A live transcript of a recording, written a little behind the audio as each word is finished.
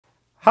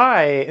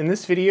Hi, in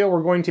this video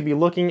we're going to be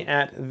looking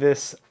at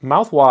this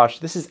mouthwash.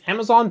 This is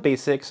Amazon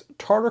Basics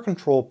Tartar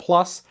Control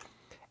Plus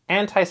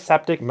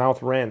Antiseptic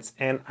Mouth Rinse,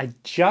 and I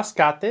just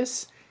got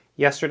this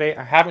yesterday.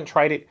 I haven't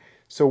tried it,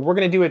 so we're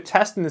going to do a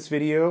test in this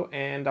video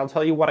and I'll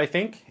tell you what I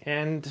think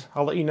and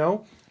I'll let you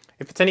know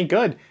if it's any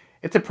good.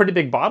 It's a pretty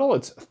big bottle.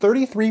 It's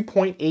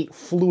 33.8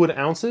 fluid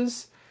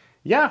ounces.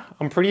 Yeah,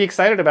 I'm pretty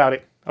excited about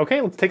it.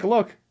 Okay, let's take a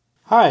look.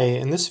 Hi,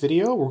 in this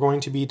video we're going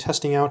to be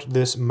testing out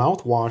this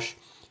mouthwash.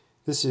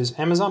 This is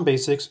Amazon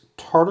Basics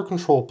Tartar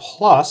Control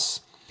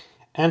Plus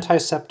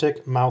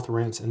Antiseptic Mouth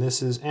Rinse, and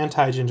this is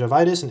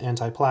anti-gingivitis and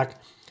anti-plaque.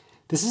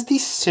 This is the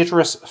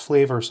citrus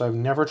flavor, so I've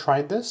never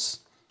tried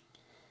this.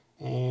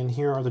 And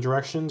here are the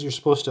directions. You're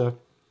supposed to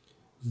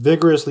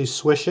vigorously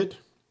swish it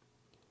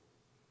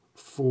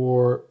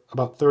for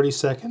about 30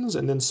 seconds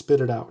and then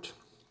spit it out.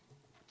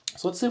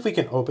 So let's see if we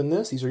can open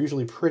this. These are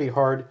usually pretty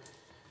hard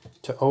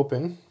to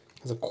open.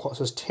 It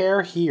says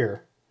tear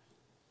here.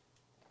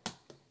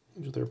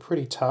 They're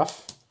pretty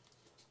tough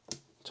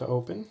to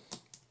open.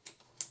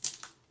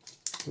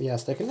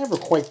 Yes, they can never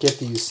quite get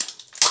these.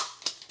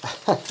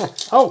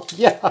 Oh,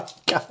 yeah,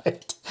 got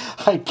it.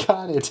 I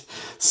got it.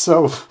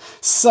 So,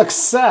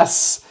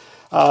 success.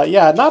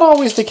 Yeah, not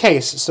always the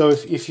case. So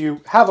if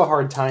you have a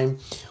hard time,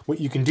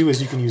 what you can do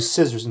is you can use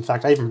scissors. In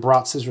fact, I even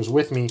brought scissors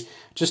with me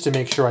just to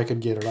make sure I could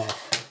get it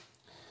off.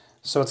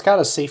 So it's got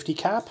a safety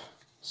cap.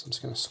 So I'm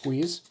just going to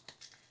squeeze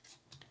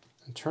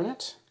and turn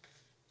it.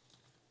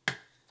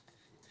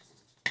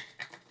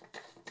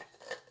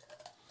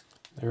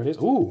 There it is.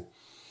 Ooh.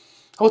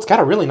 Oh, it's got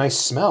a really nice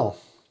smell.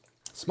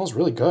 It smells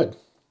really good.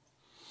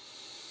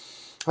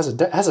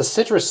 It has a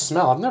citrus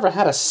smell. I've never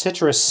had a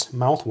citrus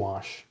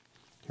mouthwash.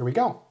 Here we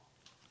go.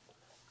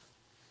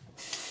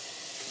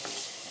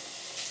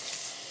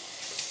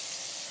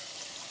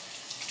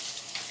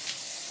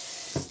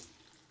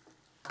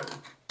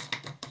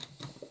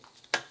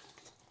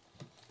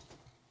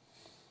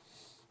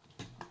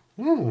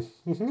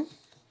 Mm-hmm.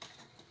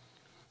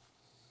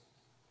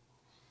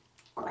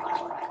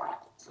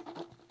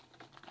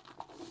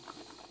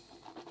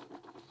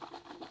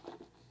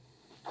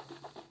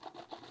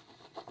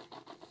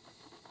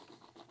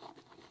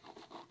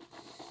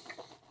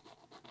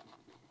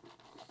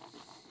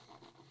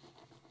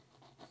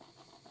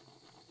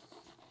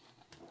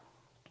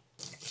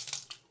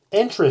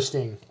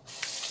 Interesting.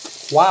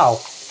 Wow.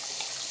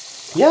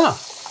 Yeah.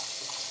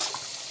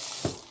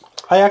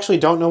 I actually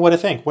don't know what to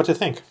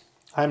think.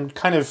 I'm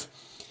kind of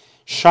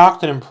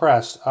shocked and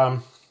impressed.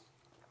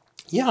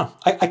 Yeah,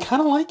 I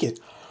kind of like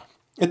it.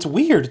 It's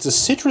weird. It's a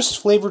citrus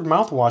flavored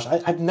mouthwash.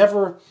 I've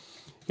never,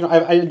 you know,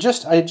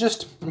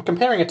 I'm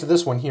comparing it to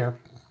this one here.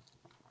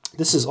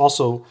 This is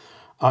also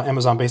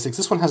Amazon Basics.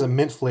 This one has a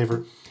mint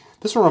flavor.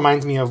 This one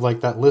reminds me of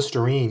like that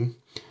Listerine.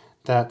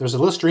 There's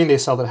a Listerine they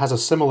sell that has a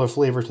similar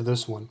flavor to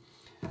this one.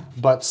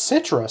 But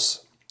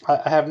citrus,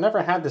 I have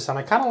never had this and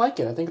I kind of like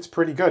it. I think it's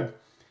pretty good.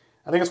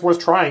 I think it's worth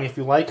trying if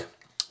you like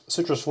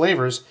citrus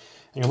flavors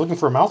and you're looking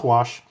for a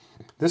mouthwash.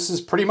 This is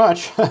pretty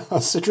much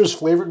a citrus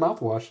flavored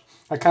mouthwash.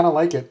 I kind of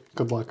like it.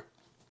 Good luck.